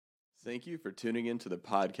Thank you for tuning in to the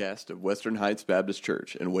podcast of Western Heights Baptist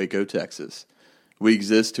Church in Waco, Texas. We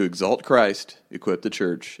exist to exalt Christ, equip the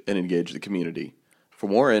church, and engage the community. For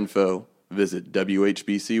more info, visit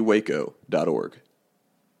whbcwaco.org.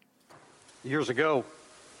 Years ago,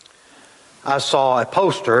 I saw a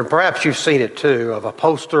poster, and perhaps you've seen it too, of a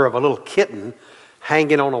poster of a little kitten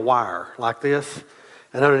hanging on a wire like this,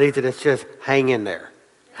 and underneath it, it's just hang in there,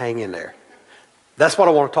 hang in there. That's what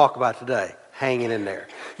I want to talk about today. Hanging in there.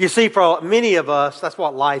 You see, for many of us, that's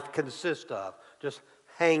what life consists of, just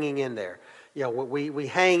hanging in there. You know, we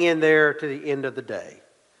hang in there to the end of the day.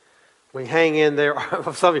 We hang in there,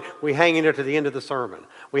 we hang in there to the end of the sermon.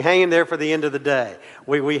 We hang in there for the end of the day.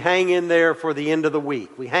 We hang in there for the end of the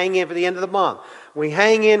week. We hang in for the end of the month. We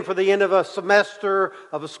hang in for the end of a semester,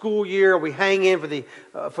 of a school year. We hang in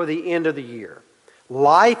for the end of the year.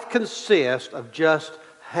 Life consists of just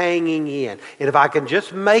hanging in. And if I can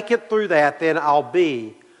just make it through that, then I'll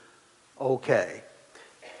be okay.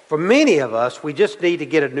 For many of us, we just need to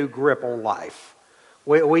get a new grip on life.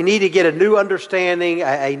 We need to get a new understanding,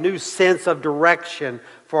 a new sense of direction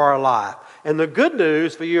for our life. And the good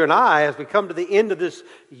news for you and I as we come to the end of this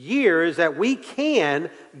year is that we can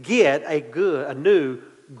get a new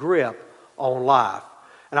grip on life.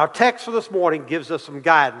 And our text for this morning gives us some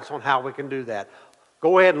guidance on how we can do that.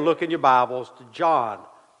 Go ahead and look in your Bibles to John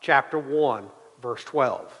chapter 1, verse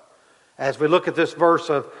 12. As we look at this verse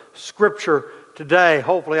of Scripture today,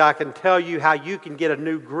 hopefully I can tell you how you can get a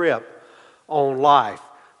new grip on life.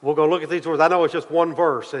 We're going to look at these words. I know it's just one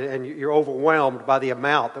verse, and you're overwhelmed by the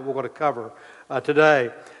amount that we're going to cover today.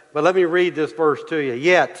 But let me read this verse to you.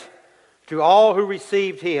 Yet, to all who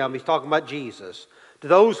received Him, he's talking about Jesus, to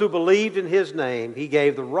those who believed in His name, He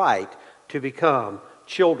gave the right to become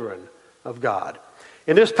children of God.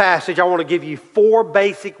 In this passage, I want to give you 4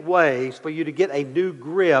 basic ways for you to get a new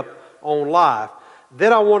grip on life.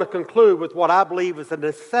 Then I want to conclude with what I believe is a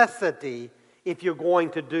necessity if you're going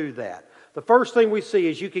to do that. The first thing we see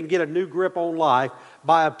is you can get a new grip on life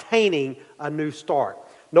by obtaining a new start.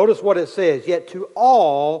 Notice what it says, yet to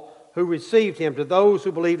all who received Him, to those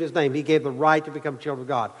who believed His name, He gave the right to become children of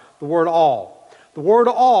God. The word all. The word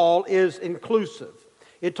all is inclusive.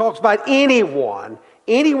 It talks about anyone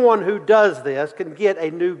who does this can get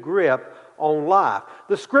a new grip on life.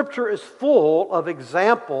 The Scripture is full of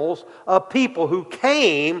examples of people who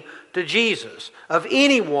came to Jesus, of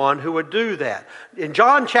anyone who would do that. In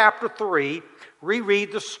John chapter 3, we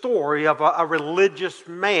read the story of a religious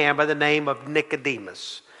man by the name of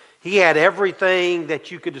Nicodemus. He had everything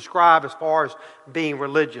that you could describe as far as being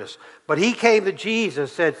religious. But he came to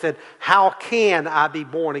Jesus and said, how can I be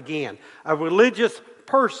born again? A religious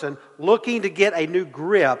person looking to get a new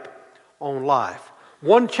grip on life.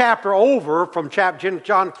 One chapter over from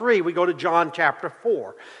John 3, we go to John chapter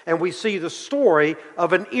 4, and we see the story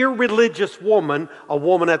of an irreligious woman, a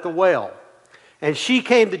woman at the well. And she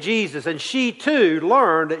came to Jesus, and she too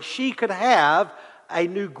learned that she could have a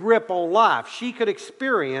new grip on life. She could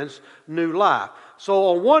experience new life. So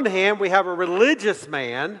on one hand, we have a religious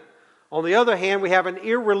man. On the other hand, we have an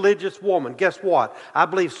irreligious woman. Guess what? I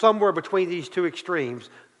believe somewhere between these two extremes,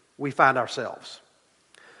 we find ourselves.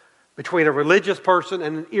 Between a religious person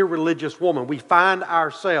and an irreligious woman, we find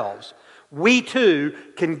ourselves. We too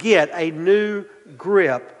can get a new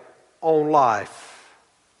grip on life.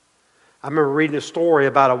 I remember reading a story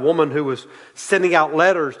about a woman who was sending out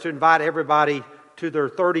letters to invite everybody to their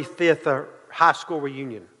 35th high school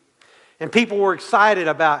reunion. And people were excited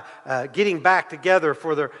about getting back together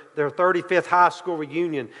for their 35th high school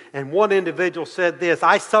reunion. And one individual said this,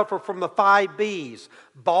 I suffer from the 5 Bs,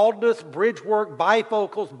 baldness, bridge work,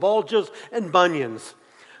 bifocals, bulges, and bunions.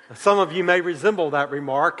 Some of you may resemble that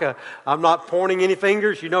remark. I'm not pointing any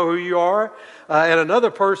fingers. You know who you are. And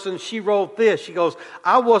another person, she wrote this. She goes,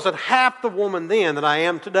 I wasn't half the woman then that I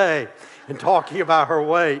am today. And talking about her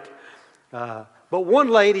weight. But one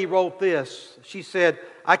lady wrote this. She said,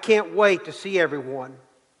 I can't wait to see everyone.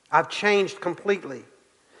 I've changed completely.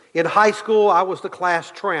 In high school, I was the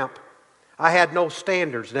class tramp. I had no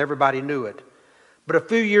standards, and everybody knew it. But a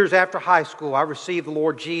few years after high school, I received the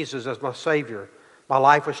Lord Jesus as my Savior. My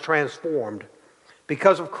life was transformed.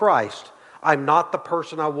 Because of Christ, I'm not the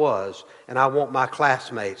person I was, and I want my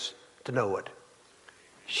classmates to know it.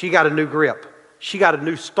 She got a new grip. She got a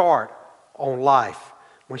new start on life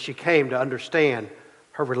when she came to understand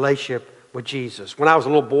her relationship with Jesus. When I was a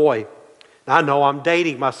little boy, now I know I'm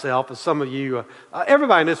dating myself, and some of you,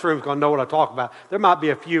 everybody in this room is going to know what I talk about. There might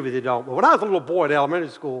be a few of you that don't. But when I was a little boy in elementary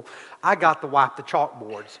school, I got to wipe the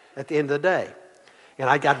chalkboards at the end of the day. And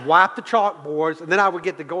I got to wipe the chalkboards, and then I would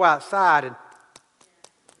get to go outside and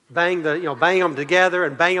bang them together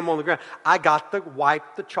and bang them on the ground. I got to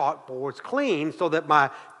wipe the chalkboards clean so that my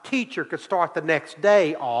teacher could start the next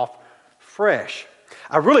day off fresh.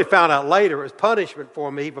 I really found out later it was punishment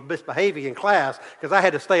for me for misbehaving in class because I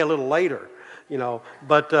had to stay a little later,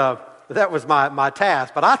 But that was my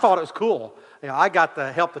task. But I thought it was cool. I got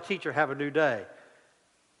to help the teacher have a new day.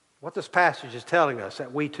 What this passage is telling us,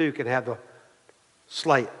 that we too can have the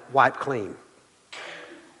slate wiped clean.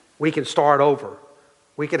 We can start over.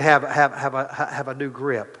 We can have a new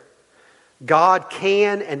grip. God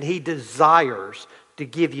can and He desires to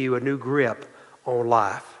give you a new grip on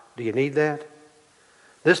life. Do you need that?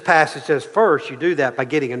 This passage says first you do that by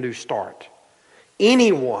getting a new start.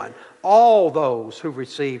 Anyone, all those who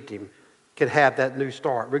received Him can have that new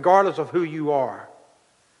start, regardless of who you are.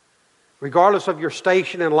 Regardless of your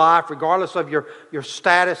station in life, regardless of your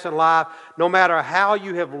status in life, no matter how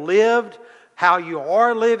you have lived, how you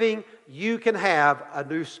are living, you can have a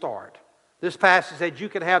new start. This passage said you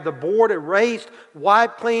can have the board erased,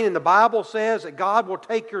 wiped clean, and the Bible says that God will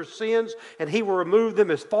take your sins and He will remove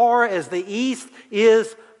them as far as the east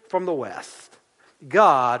is from the west.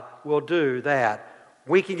 God will do that.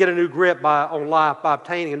 We can get a new grip on life by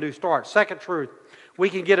obtaining a new start. Second truth, we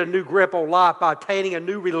can get a new grip on life by obtaining a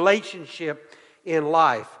new relationship in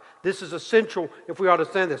life. This is essential if we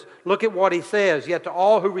understand this. Look at what he says. Yet to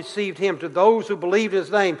all who received Him, to those who believed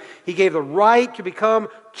His name, He gave the right to become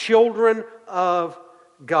children of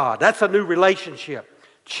God. That's a new relationship.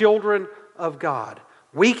 Children of God.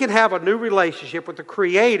 We can have a new relationship with the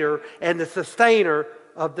Creator and the Sustainer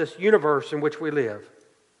of this universe in which we live.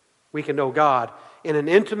 We can know God in an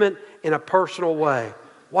intimate, in a personal way.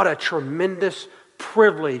 What a tremendous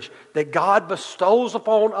privilege that God bestows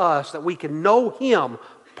upon us that we can know Him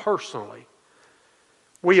personally.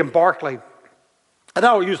 William Barclay, and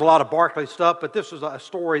I don't use a lot of Barclay stuff, but this was a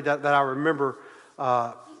story that I remember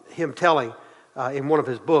him telling in one of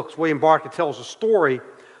his books. William Barclay tells a story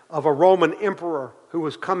of a Roman emperor who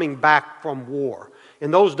was coming back from war. In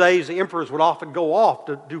those days, the emperors would often go off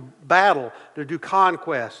to do battle, to do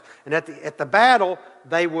conquest. And at the battle,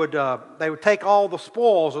 they would take all the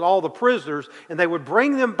spoils and all the prisoners, and they would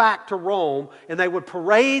bring them back to Rome, and they would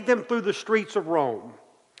parade them through the streets of Rome.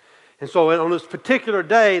 And so on this particular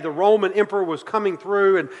day, the Roman emperor was coming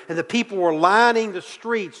through, and the people were lining the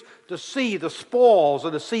streets to see the spoils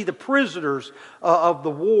and to see the prisoners of the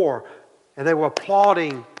war. And they were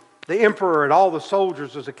applauding the emperor and all the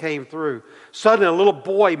soldiers as it came through. Suddenly, a little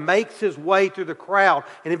boy makes his way through the crowd,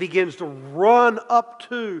 and he begins to run up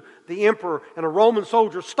to the emperor. And a Roman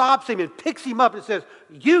soldier stops him and picks him up and says,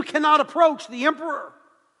 "You cannot approach the emperor."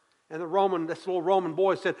 And this little Roman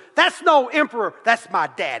boy said, "That's no emperor, that's my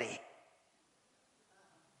daddy."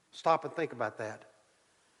 Stop and think about that.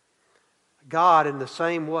 God, in the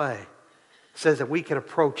same way, says that we can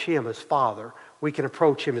approach Him as Father. We can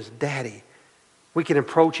approach Him as Daddy. We can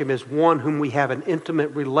approach Him as one whom we have an intimate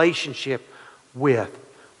relationship with.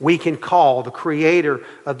 We can call the Creator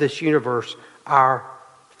of this universe our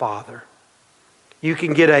Father. You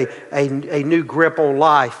can get a new grip on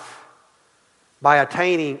life by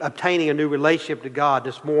obtaining a new relationship to God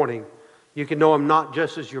this morning. You can know Him not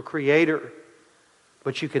just as your Creator,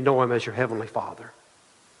 but you can know Him as your Heavenly Father.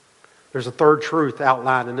 There's a third truth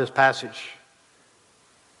outlined in this passage.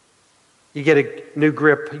 You get a new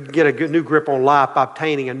grip. You get a new grip on life by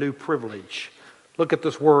obtaining a new privilege. Look at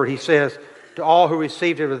this word. He says, to all who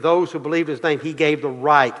received Him, to those who believed His name, He gave the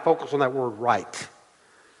right. Focus on that word, right.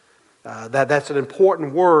 That's an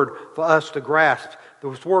important word for us to grasp.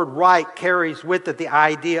 This word right carries with it the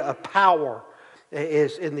idea of power.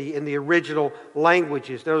 Is in the original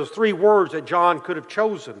languages. There was three words that John could have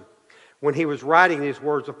chosen when he was writing these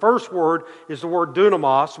words. The first word is the word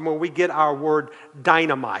dunamos, from where we get our word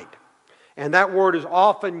dynamite. And that word is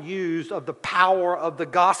often used of the power of the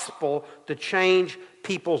gospel to change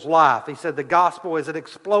people's life. He said the gospel is an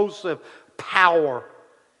explosive power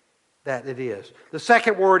that it is. The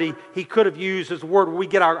second word he could have used is the word we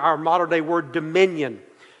get our modern day word dominion.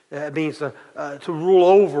 It means to rule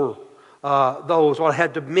over those, or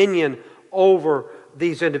had dominion over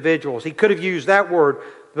these individuals. He could have used that word,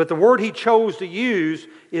 but the word he chose to use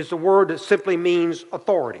is the word that simply means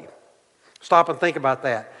authority. Stop and think about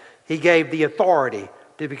that. He gave the authority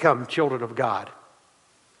to become children of God.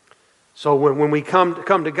 So when we come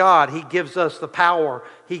to God, He gives us the power.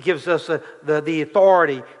 He gives us the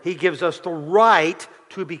authority. He gives us the right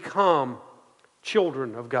to become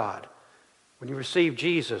children of God. When you receive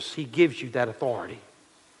Jesus, He gives you that authority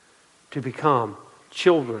to become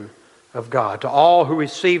children of God. To all who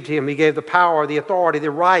received Him, He gave the power, the authority,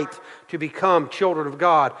 the right to become children of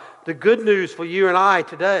God. The good news for you and I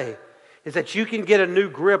today is that you can get a new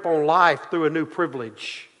grip on life through a new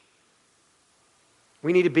privilege.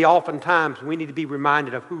 We need to be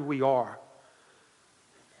reminded of who we are.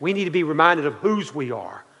 We need to be reminded of whose we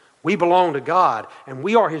are. We belong to God, and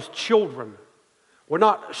we are His children. We're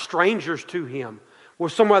not strangers to Him. We're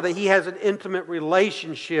somewhere that He has an intimate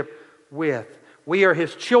relationship with. We are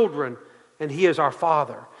His children, and He is our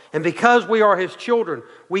Father. And because we are His children,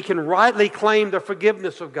 we can rightly claim the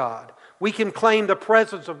forgiveness of God. We can claim the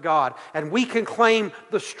presence of God, and we can claim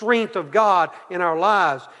the strength of God in our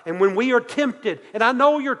lives. And when we are tempted, and I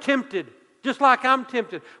know you're tempted, just like I'm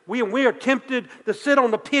tempted, we are tempted to sit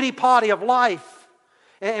on the pity potty of life.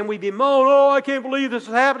 And we bemoan, oh, I can't believe this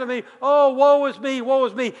has happened to me. Oh, woe is me, woe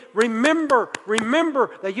is me. Remember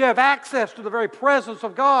that you have access to the very presence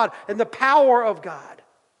of God and the power of God.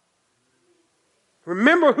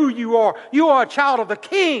 Remember who you are. You are a child of the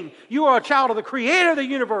King. You are a child of the Creator of the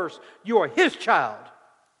universe. You are His child.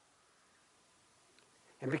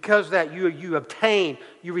 And because of that,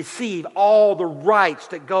 you receive all the rights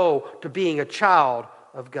that go to being a child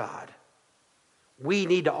of God. We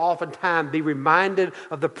need to oftentimes be reminded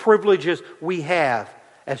of the privileges we have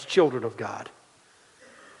as children of God.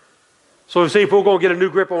 So see, if we're going to get a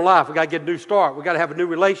new grip on life, we've got to get a new start. We've got to have a new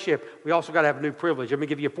relationship. We also got to have a new privilege. Let me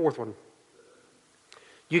give you a fourth one.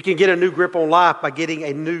 You can get a new grip on life by getting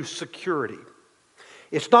a new security.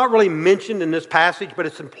 It's not really mentioned in this passage, but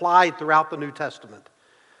it's implied throughout the New Testament.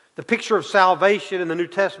 The picture of salvation in the New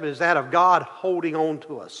Testament is that of God holding on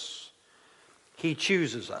to us. He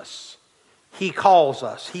chooses us. He calls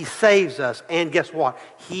us. He saves us. And guess what?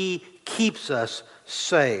 He keeps us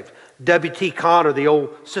saved. W.T. Conner, the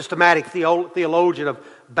old systematic theologian of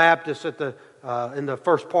Baptists in the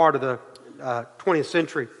first part of the 20th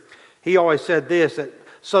century, he always said this,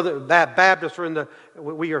 that Baptists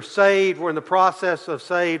we are saved, we're in the process of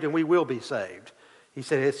saved, and we will be saved. He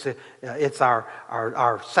said it's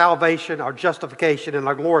our salvation, our justification, and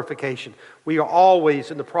our glorification. We are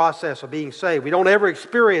always in the process of being saved. We don't ever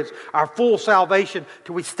experience our full salvation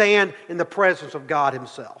till we stand in the presence of God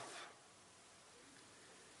Himself.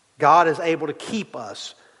 God is able to keep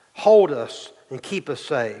us, hold us, and keep us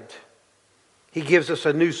saved. He gives us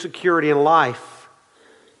a new security in life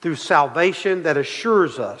through salvation that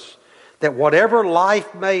assures us that whatever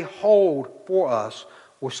life may hold for us,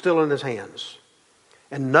 we're still in His hands.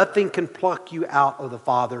 And nothing can pluck you out of the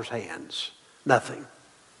Father's hands. Nothing.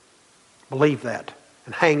 Believe that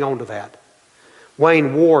and hang on to that.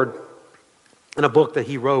 Wayne Ward, in a book that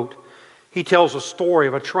he wrote, he tells a story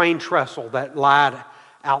of a train trestle that lied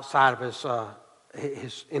outside of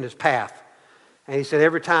his path. And he said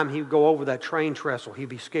every time he would go over that train trestle, he'd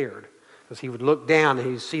be scared because he would look down and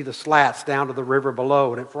he'd see the slats down to the river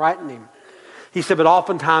below, and it frightened him. He said, but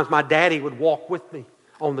oftentimes my daddy would walk with me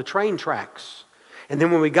on the train tracks. And then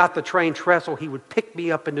when we got the train trestle, he would pick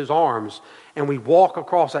me up in his arms, and we'd walk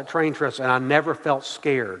across that train trestle, and I never felt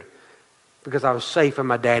scared because I was safe in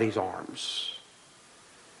my daddy's arms.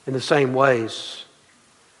 In the same ways,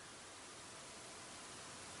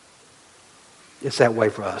 it's that way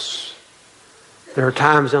for us. There are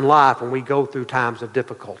times in life when we go through times of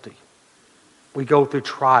difficulty. We go through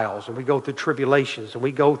trials, and we go through tribulations, and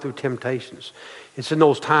we go through temptations. It's in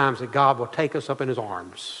those times that God will take us up in His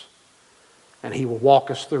arms, and He will walk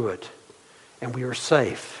us through it. And we are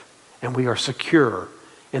safe, and we are secure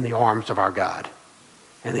in the arms of our God,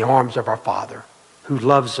 in the arms of our Father, who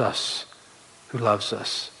loves us, who loves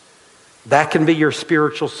us. That can be your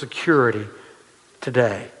spiritual security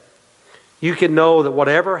today. You can know that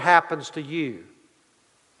whatever happens to you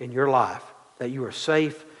in your life, that you are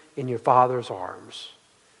safe in your Father's arms.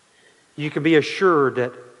 You can be assured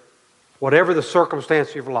that whatever the circumstance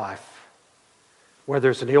of your life,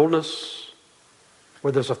 whether it's an illness,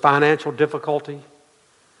 whether it's a financial difficulty,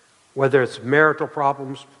 whether it's marital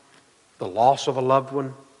problems, the loss of a loved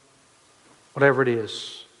one, whatever it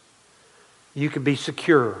is, you can be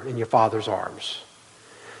secure in your Father's arms.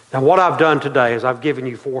 Now, what I've done today is I've given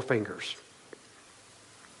you 4 fingers.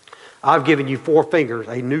 I've given you 4 fingers,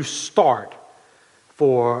 a new start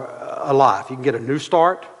for a life. You can get a new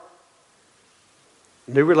start,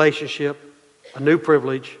 a new relationship, a new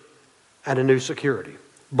privilege, and a new security.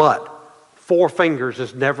 But 4 fingers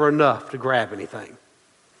is never enough to grab anything.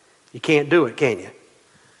 You can't do it, can you?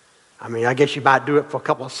 I mean, I guess you might do it for a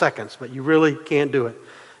couple of seconds, but you really can't do it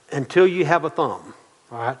until you have a thumb.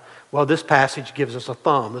 All right? Well, this passage gives us a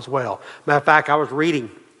thumb as well. Matter of fact, I was reading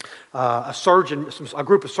a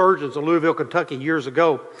group of surgeons in Louisville, Kentucky years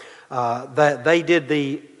ago, that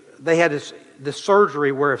they had this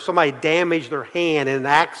surgery where if somebody damaged their hand in an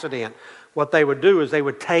accident, what they would do is they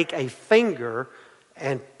would take a finger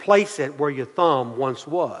and place it where your thumb once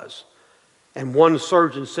was. And one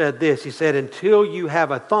surgeon said this. He said, until you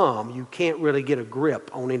have a thumb, you can't really get a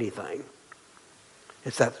grip on anything.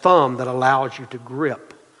 It's that thumb that allows you to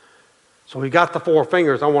grip. So we got the four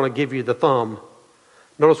fingers. I want to give you the thumb.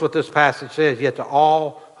 Notice what this passage says. Yet to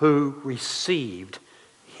all who received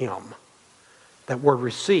him. That word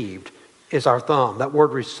received is our thumb. That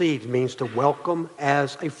word received means to welcome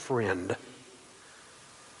as a friend.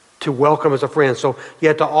 To welcome as a friend. So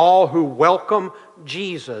yet to all who welcome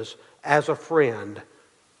Jesus as a friend,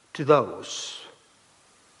 to those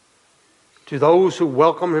who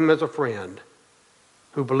welcome him as a friend,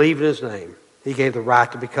 who believe in his name, he gave the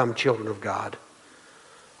right to become children of God.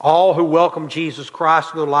 All who welcome Jesus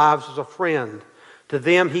Christ in their lives as a friend, to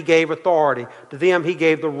them he gave authority, to them he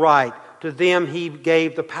gave the right, to them he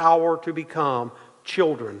gave the power to become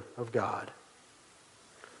children of God.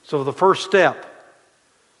 So the first step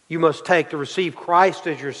you must take to receive Christ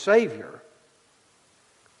as your Savior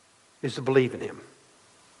is to believe in him.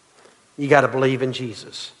 You got to believe in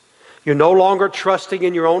Jesus. You're no longer trusting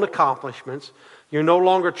in your own accomplishments. You're no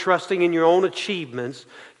longer trusting in your own achievements.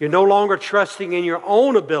 You're no longer trusting in your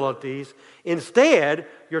own abilities. Instead,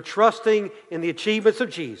 you're trusting in the achievements of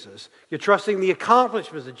Jesus. You're trusting in the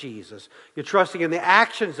accomplishments of Jesus. You're trusting in the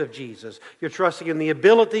actions of Jesus. You're trusting in the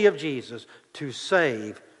ability of Jesus to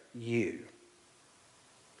save you.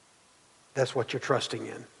 That's what you're trusting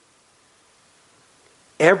in.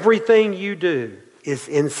 Everything you do is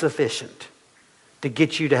insufficient to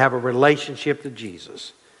get you to have a relationship with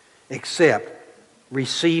Jesus, except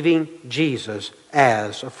receiving Jesus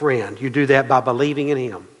as a friend. You do that by believing in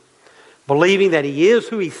him. Believing that he is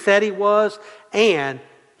who he said he was, and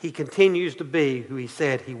he continues to be who he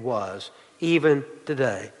said he was, even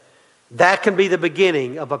today. That can be the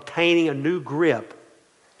beginning of obtaining a new grip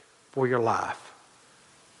for your life.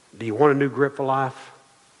 Do you want a new grip for life?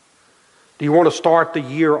 Do you want to start the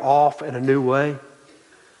year off in a new way?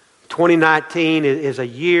 2019 is a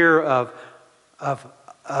year of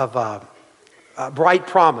bright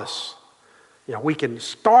promise. You know, we can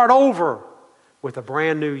start over with a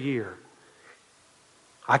brand new year.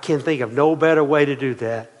 I can think of no better way to do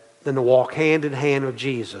that than to walk hand in hand with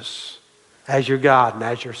Jesus as your God and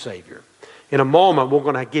as your Savior. In a moment, we're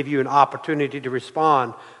going to give you an opportunity to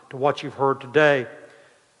respond to what you've heard today,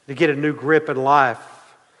 to get a new grip in life.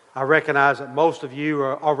 I recognize that most of you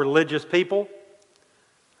are religious people.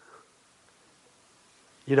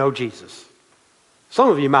 You know Jesus. Some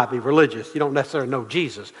of you might be religious. You don't necessarily know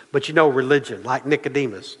Jesus, but you know religion, like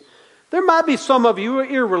Nicodemus. There might be some of you who are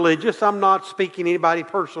irreligious. I'm not speaking to anybody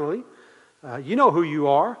personally. You know who you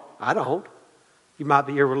are. I don't. You might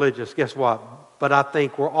be irreligious. Guess what? But I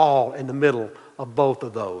think we're all in the middle of both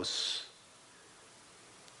of those.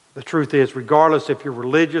 The truth is, regardless if you're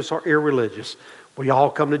religious or irreligious, we all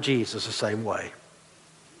come to Jesus the same way.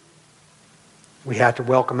 We have to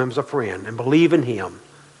welcome him as a friend and believe in him,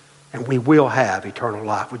 and we will have eternal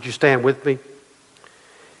life. Would you stand with me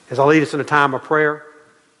as I lead us in a time of prayer?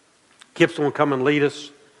 Kip's going to come and lead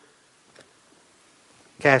us.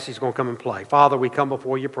 Cassie's going to come and play. Father, we come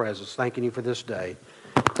before your presence, thanking you for this day.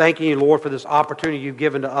 Thanking you, Lord, for this opportunity you've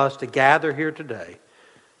given to us to gather here today,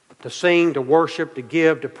 to sing, to worship, to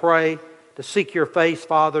give, to pray, to seek your face,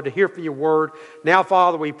 Father, to hear from your word. Now,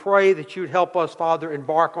 Father, we pray that you'd help us, Father,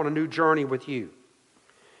 embark on a new journey with you.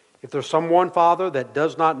 If there's someone, Father, that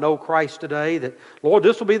does not know Christ today, that, Lord,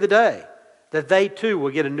 this will be the day that they too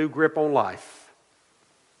will get a new grip on life.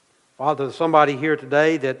 Father, there's somebody here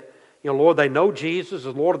today that, Lord, they know Jesus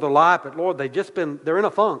as Lord of their life, but Lord, they're in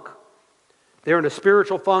a funk. They're in a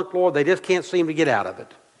spiritual funk, Lord. They just can't seem to get out of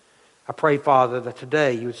it. I pray, Father, that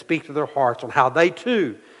today you would speak to their hearts on how they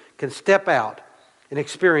too can step out and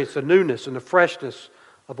experience the newness and the freshness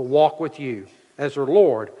of a walk with you as their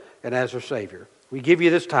Lord and as their Savior. We give you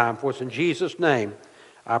this time, for it's in Jesus' name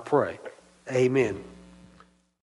I pray. Amen.